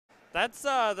That's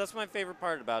my favorite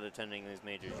part about attending these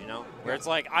majors, you know? Where it's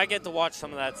like, I get to watch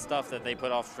some of that stuff that they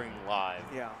put off stream live.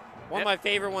 Yeah. One of my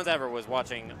favorite ones ever was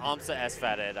watching AMSA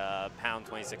SFAT at Pound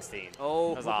 2016. Oh,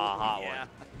 that was a hot yeah. one.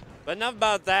 But enough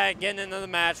about that. Getting into the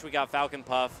match, we got Falcon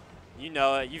Puff. You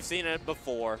know it. You've seen it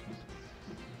before.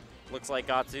 Looks like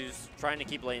GAHTZU's trying to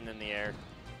keep Leighton in the air.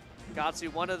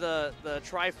 GAHTZU, one of the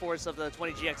Triforce of the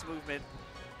 20GX movement.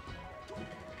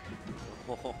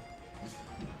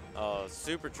 Oh,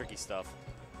 super tricky stuff.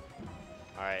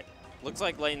 All right. Looks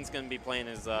like Leighton's going to be playing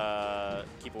his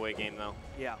keep away game, though.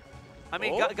 Yeah. I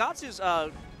mean,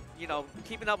 GAHTZU's, you know,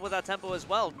 keeping up with that tempo as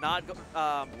well, not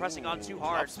pressing on too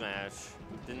hard. Up smash.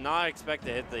 Did not expect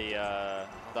to hit the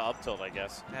up tilt, I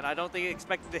guess. And I don't think he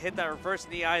expected to hit that reverse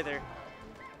knee either.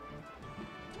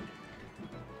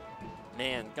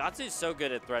 Man, GAHTZU's so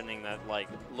good at threatening that, like,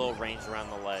 little range around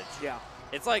the ledge. Yeah.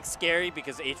 It's, like, scary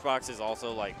because H-Box is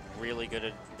also, like, really good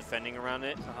at defending around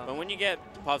it. But when you get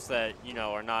puffs that, you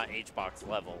know, are not H-Box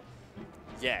level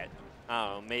yet, I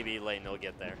don't know, maybe Leighton will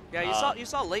get there. Yeah, you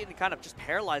saw Leighton kind of just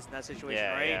paralyzed in that situation,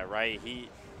 right? Yeah, right.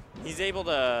 He's able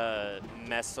to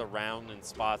mess around in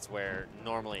spots where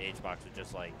normally H-Box would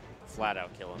just, like, flat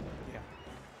out kill him.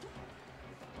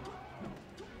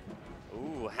 Yeah.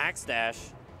 Ooh, hack stash.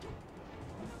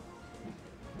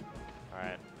 All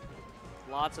right.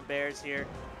 Lots of bears here.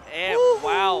 And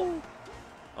wow.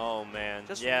 Oh, man.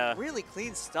 Just yeah. really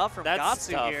clean stuff from That's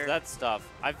GAHTZU tough. here. That's tough.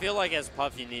 I feel like as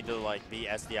Puff, you need to, like, be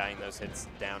SDIing those hits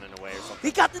down in a way or something.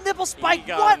 He got the nipple spike. He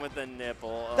got him with the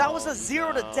nipple. That was a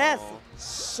 0 to death.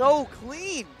 So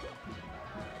clean.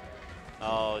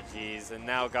 Oh, geez. And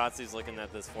now GAHTZU's looking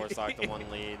at this 4 stock to 1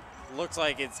 lead. Looks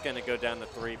like it's going to go down to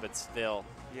 3, but still.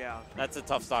 Yeah. That's a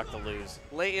tough stock to lose.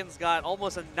 Leighton's got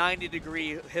almost a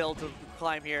 90-degree hill to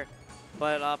climb here.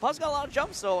 But Puff's got a lot of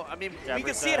jumps, so, I mean, we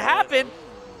can see it happen.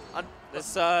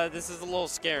 This is a little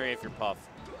scary if you're Puff.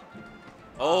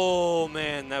 Oh,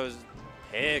 man, that was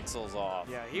pixels off.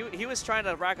 Yeah, he was trying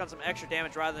to rack on some extra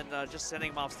damage rather than just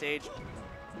sending him off stage.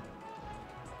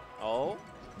 Oh,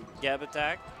 Gab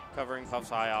attack, covering Puff's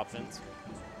high options.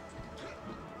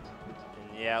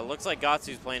 And yeah, it looks like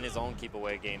GAHTZU's playing his own keep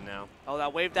away game now. Oh,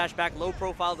 that wave dash back, low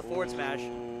profile, the forward smash.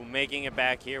 Making it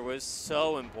back here was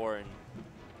so important.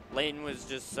 Leighton was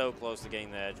just so close to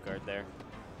getting the edge guard there.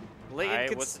 Leighton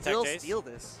can still steal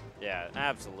this. Yeah,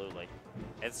 absolutely.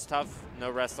 It's tough.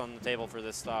 No rest on the table for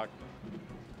this stock.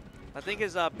 I think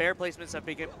his bear placements have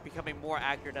becoming more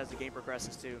accurate as the game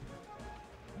progresses, too.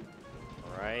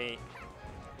 All right.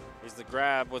 Here's the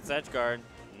grab. What's edge guard?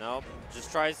 Nope.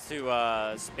 Just tries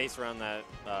to space around that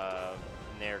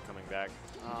nair coming back.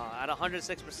 At 106%,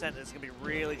 it's going to be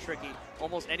really tricky.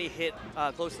 Almost any hit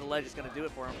close to the ledge is going to do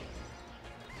it for him.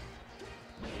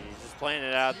 He's just playing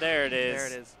it out. There it is. There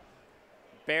it is.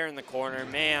 Bear in the corner.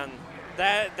 Man,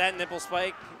 that nipple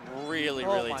spike really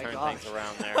turned things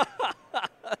around there.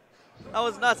 That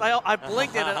was nuts. I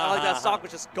blinked and like that stock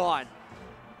was just gone.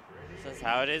 That's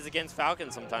how it is against Falcon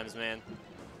sometimes, man.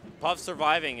 Puff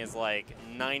surviving is like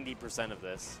 90% of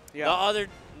this. Yeah.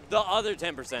 The other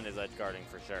 10% is edge guarding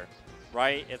for sure,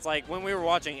 right? It's like when we were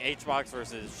watching H-Box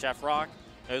versus Chef Rock,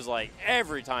 it was like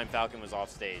every time Falcon was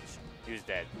off stage, he was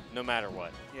dead, no matter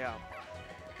what. Yeah.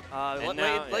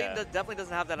 Leighton definitely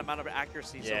doesn't have that amount of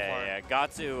accuracy so far. Yeah,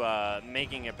 GAHTZU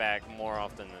making it back more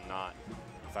often than not,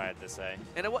 if I had to say.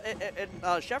 And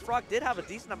Chef Rock did have a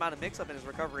decent amount of mix-up in his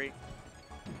recovery.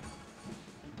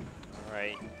 All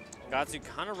right. GAHTZU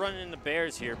kind of running into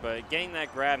bears here, but getting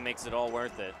that grab makes it all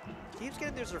worth it. Keeps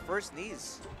getting those reverse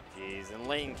knees. Jeez, and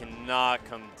Leighton cannot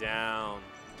come down.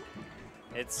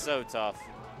 It's so tough.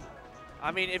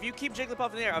 I mean, if you keep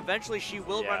Jigglypuff in there, eventually she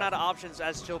will run out of options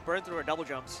as she'll burn through her double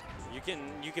jumps. You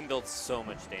can build so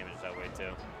much damage that way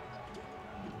too.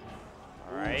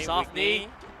 All right, soft knee.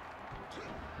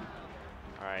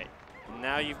 All right,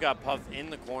 now you've got Puff in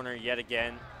the corner yet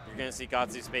again. You're gonna see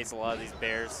GAHTZU space a lot of these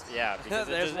bears. Yeah, because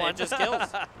it just kills.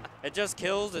 It just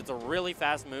kills. It's a really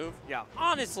fast move. Yeah.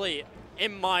 Honestly,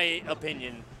 in my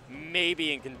opinion,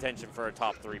 maybe in contention for a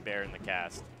top 3 bear in the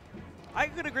cast. I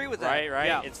could agree with that. Right.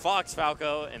 Yeah. It's Fox,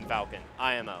 Falco, and Falcon.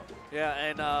 IMO. Yeah,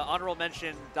 and honorable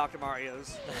mention, Dr.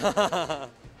 Mario's. That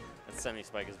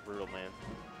semi-spike is brutal, man.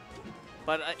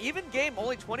 But even game,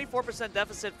 only 24%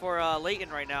 deficit for Leighton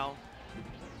right now.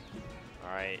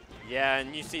 All right. Yeah,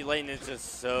 and you see Leighton is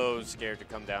just so scared to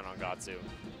come down on GAHTZU.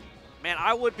 Man,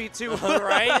 I would be too.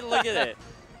 Right? Look at it.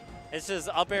 It's just,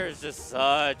 up air is just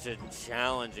such a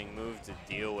challenging move to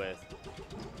deal with.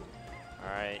 All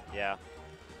right, yeah.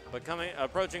 But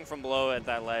approaching from below at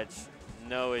that ledge,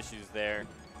 no issues there.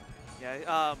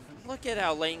 Yeah. Look at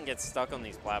how Leighton gets stuck on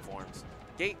these platforms.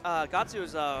 GAHTZU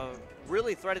is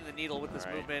really threading the needle with this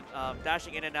movement,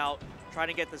 dashing in and out, trying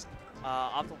to get this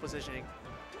optimal positioning.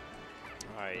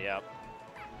 All right, yep.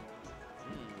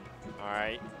 All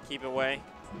right, keep it away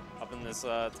up in this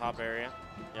top area.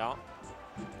 Yeah.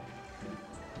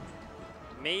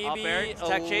 Maybe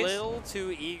a little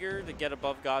too eager to get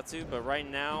above GAHTZU, but right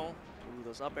now, ooh,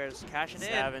 those up airs cashing in.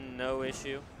 Having no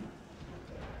issue.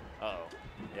 Uh-oh,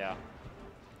 yeah.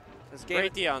 This game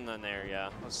Great D on there,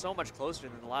 yeah. was so much closer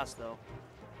than the last, though.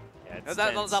 Yeah, it's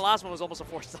that last one was almost a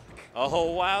 4-stock.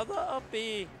 Oh, wow, the up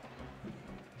B.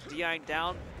 DIing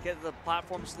down, get the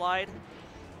platform slide.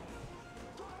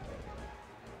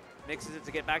 Mixes it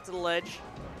to get back to the ledge.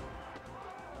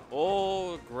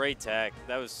 Oh, great tech.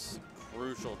 That was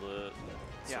crucial to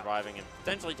surviving and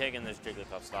potentially taking this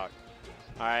Jigglypuff stock.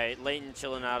 All right, Leighton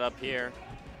chilling out up here.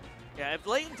 Yeah, if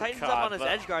Leighton tightens up on his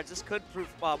edge guards, this could prove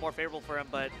more favorable for him,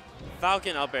 but...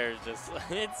 Falcon up air is just,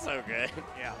 it's so good.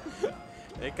 Yeah.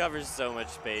 It covers so much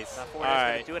space. That forward is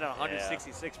going to do it at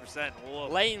 166%. Yeah.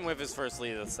 Leighton with his first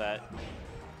lead of the set.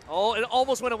 Oh, it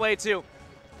almost went away, too.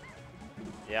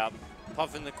 Yep.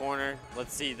 Puff in the corner.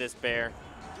 Let's see this bear.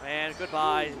 And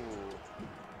goodbye. Ooh.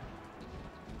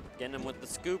 Getting him with the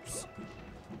scoops.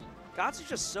 GAHTZU's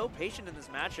just so patient in this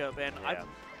matchup, and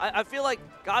I feel like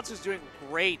GAHTZU's doing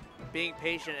great being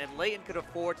patient, and Leighton could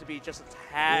afford to be just a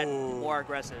tad more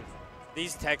aggressive.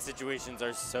 These tech situations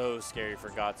are so scary for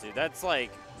GAHTZU. That's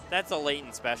a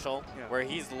Leighton special, where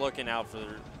he's looking out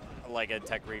for like a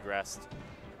tech regress.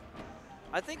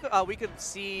 I think we could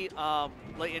see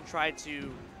Leighton try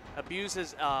to abuse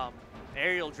his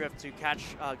aerial drift to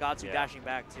catch GAHTZU dashing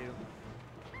back too.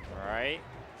 All right.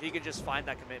 If he could just find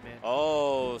that commitment.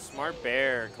 Oh, smart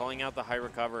bear calling out the high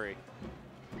recovery.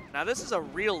 Now this is a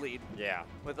real lead. Yeah.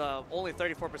 With only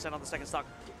 34% on the second stock.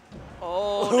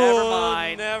 Oh, never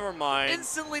mind. Never mind.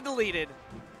 Instantly deleted.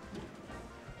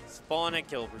 Spawn at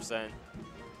kill percent.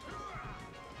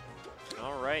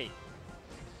 All right.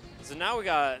 So now we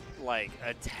got like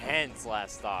a tense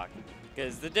last stock.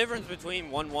 Because the difference between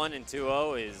 1-1 and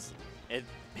 2-0 is painful.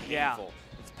 Yeah.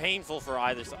 It's painful for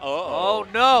either side. Uh-oh. Oh,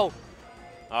 no.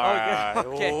 All right.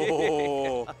 Okay.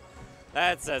 Oh,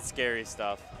 that's that scary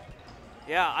stuff.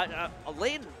 Yeah,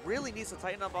 Leighton really needs to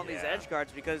tighten up on these edge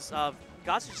guards because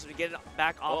GAHTZU's just been getting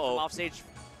back from off stage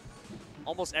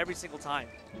almost every single time.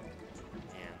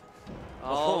 Man.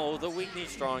 Oh, the weak knee,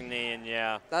 strong knee, and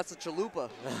That's a chalupa.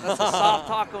 That's a soft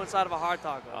taco inside of a hard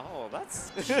taco. Oh,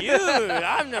 that's cute.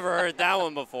 I've never heard that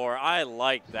one before. I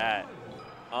like that.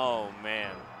 Oh,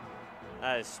 man.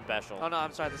 That is special. Oh, no,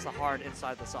 I'm sorry. That's the hard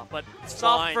inside the soft. But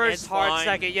soft first, hard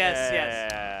second.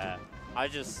 Yes,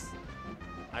 yes.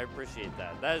 I appreciate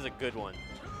that. That is a good one.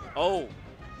 Oh,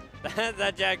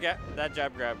 that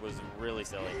jab grab was really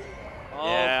silly. Oh,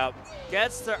 yeah.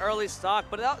 Gets the early stock,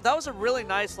 but that was a really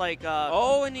nice like.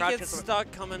 And he gets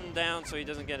stuck coming down, so he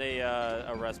doesn't get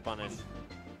a rest punish.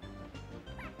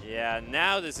 Yeah,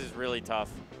 now this is really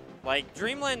tough. Like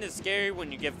Dreamland is scary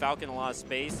when you give Falcon a lot of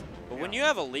space, but when you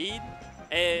have a lead,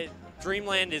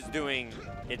 Dreamland is doing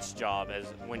its job as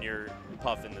when you're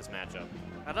Puff in this matchup.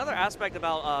 Another aspect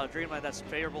about Dreamland that's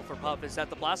favorable for Puff is that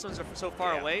the blast zones are so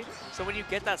far away, so when you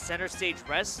get that center stage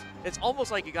rest, it's almost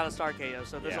like you got a star KO,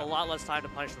 so there's a lot less time to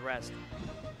punish the rest.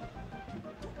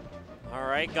 All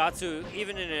right, GAHTZU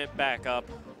evening it back up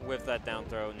with that down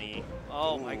throw knee.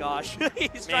 Oh my gosh,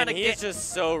 he's Man, trying to he's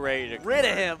just so ready to rid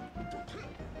of him.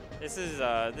 This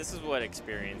is what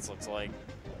experience looks like.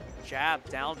 Jab,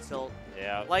 down tilt.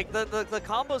 Yeah. Like the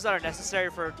combos that are necessary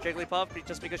for Jigglypuff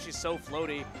just because she's so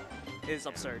floaty is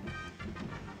absurd.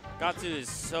 GAHTZU is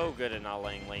so good at not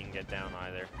letting Leighton get down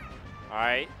either. All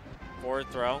right, forward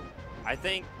throw. I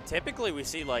think typically we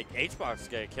see like H-Box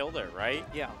get killed there, right?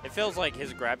 Yeah. It feels like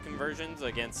his grab conversions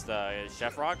against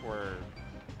Chef Rock were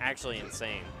actually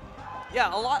insane.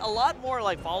 Yeah, a lot more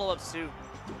like follow-ups too.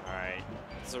 All right,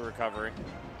 it's a recovery.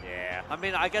 Yeah. I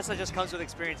mean, I guess that just comes with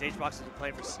experience. H-Box has been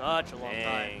playing for such a long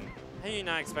time. How do you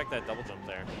not expect that double jump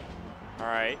there? All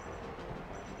right,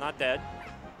 not dead.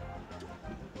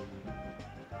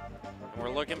 We're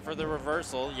looking for the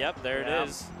reversal. Yep, there it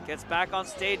is. Gets back on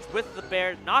stage with the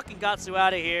bear, knocking GAHTZU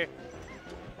out of here.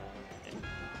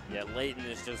 Yeah, Leighton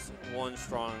is just one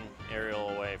strong aerial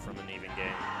away from an even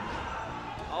game.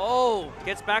 Oh,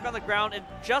 gets back on the ground and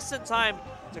just in time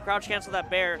to crouch cancel that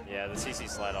bear. Yeah, the CC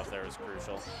slide off there was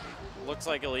crucial. Looks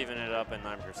like he'll even it up at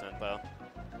 9% though.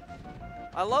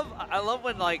 I love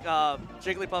when like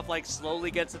Jigglypuff like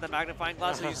slowly gets in the magnifying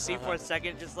glass, so you see for a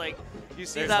second, just like you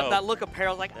see that look of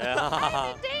peril, like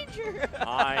I'm in danger.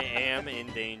 I am in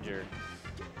danger.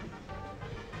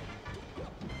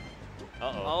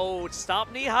 Oh,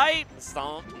 stomp knee height.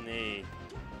 Stomp knee.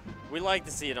 We like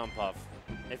to see it on Puff.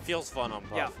 It feels fun on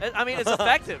Puff. Yeah, I mean, it's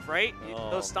effective, right?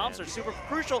 Oh, Those stomps man. are super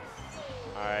crucial.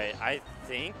 All right, I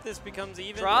think this becomes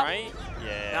even, Drop. right?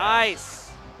 Yeah. Nice.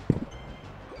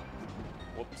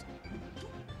 Whoops.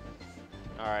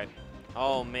 All right.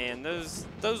 Oh, man, those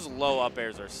low up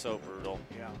airs are so brutal.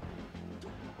 Yeah.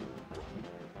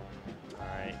 All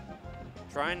right.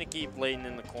 Trying to keep Leighton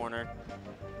in the corner.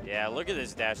 Yeah, look at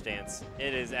this dash dance.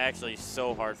 It is actually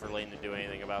so hard for Leighton to do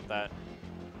anything about that.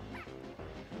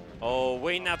 Oh,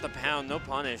 waiting out the pound, no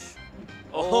punish.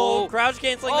 Oh, crouch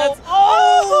canceling.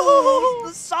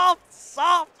 The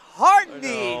soft heart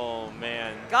knee. Oh,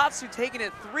 man. GAHTZU taking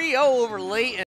it 3-0 over Leighton.